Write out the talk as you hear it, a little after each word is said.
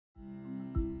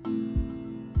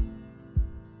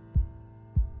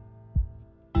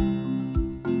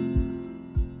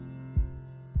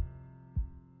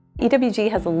EWG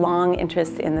has a long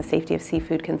interest in the safety of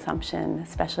seafood consumption,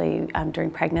 especially during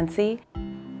pregnancy.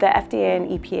 The FDA and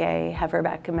EPA have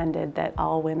recommended that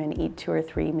all women eat 2 or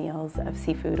 3 meals of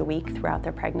seafood a week throughout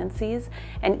their pregnancies,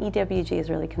 and EWG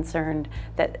is really concerned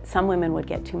that some women would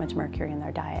get too much mercury in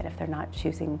their diet if they're not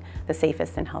choosing the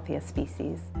safest and healthiest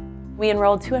species. We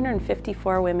enrolled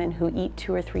 254 women who eat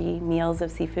 2 or 3 meals of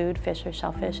seafood, fish or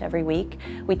shellfish every week.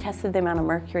 We tested the amount of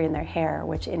mercury in their hair,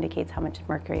 which indicates how much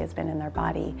mercury has been in their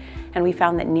body, and we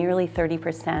found that nearly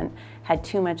 30% had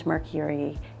too much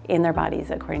mercury in their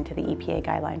bodies according to the EPA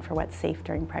guideline for what's safe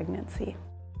during pregnancy.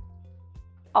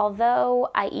 Although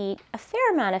I eat a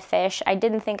fair amount of fish, I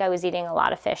didn't think I was eating a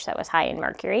lot of fish that was high in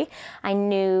mercury. I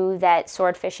knew that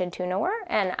swordfish and tuna were,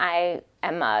 and I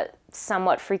am a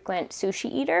somewhat frequent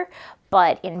sushi eater,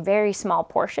 but in very small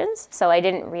portions, so I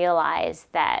didn't realize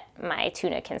that my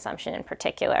tuna consumption in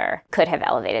particular could have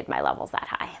elevated my levels that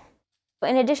high.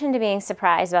 In addition to being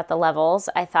surprised about the levels,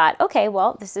 I thought, okay,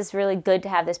 well, this is really good to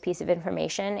have this piece of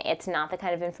information. It's not the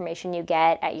kind of information you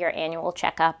get at your annual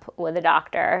checkup with a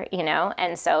doctor, you know,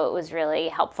 and so it was really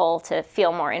helpful to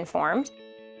feel more informed.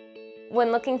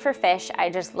 When looking for fish, I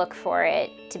just look for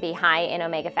it to be high in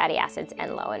omega fatty acids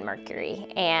and low in mercury.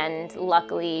 And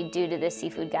luckily, due to the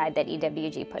seafood guide that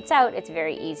EWG puts out, it's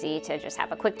very easy to just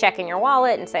have a quick check in your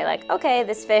wallet and say like, okay,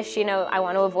 this fish, you know, I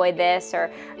want to avoid this, or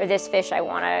this fish I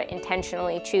want to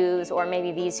intentionally choose, or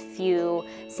maybe these few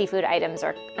seafood items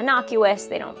are innocuous.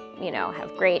 They don't, you know,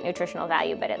 have great nutritional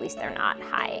value, but at least they're not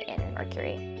high in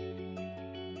mercury.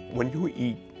 When you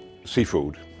eat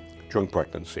seafood during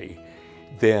pregnancy,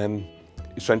 then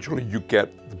essentially you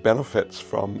get the benefits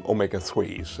from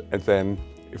omega-3s, and then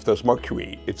if there's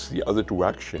mercury, it's the other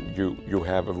direction. You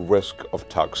have a risk of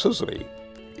toxicity.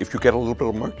 If you get a little bit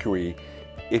of mercury,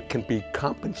 it can be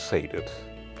compensated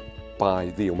by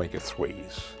the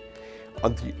omega-3s.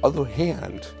 On the other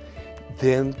hand,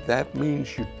 then that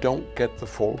means you don't get the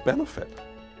full benefit.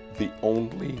 The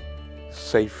only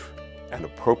safe and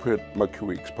appropriate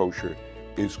mercury exposure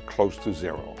is close to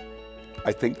 0.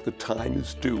 I think the time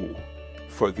is due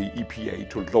for the EPA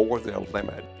to lower their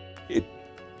limit. It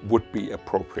would be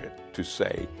appropriate to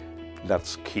say,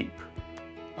 let's keep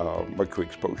mercury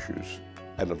exposures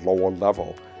at a lower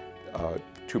level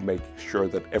to make sure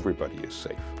that everybody is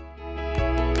safe.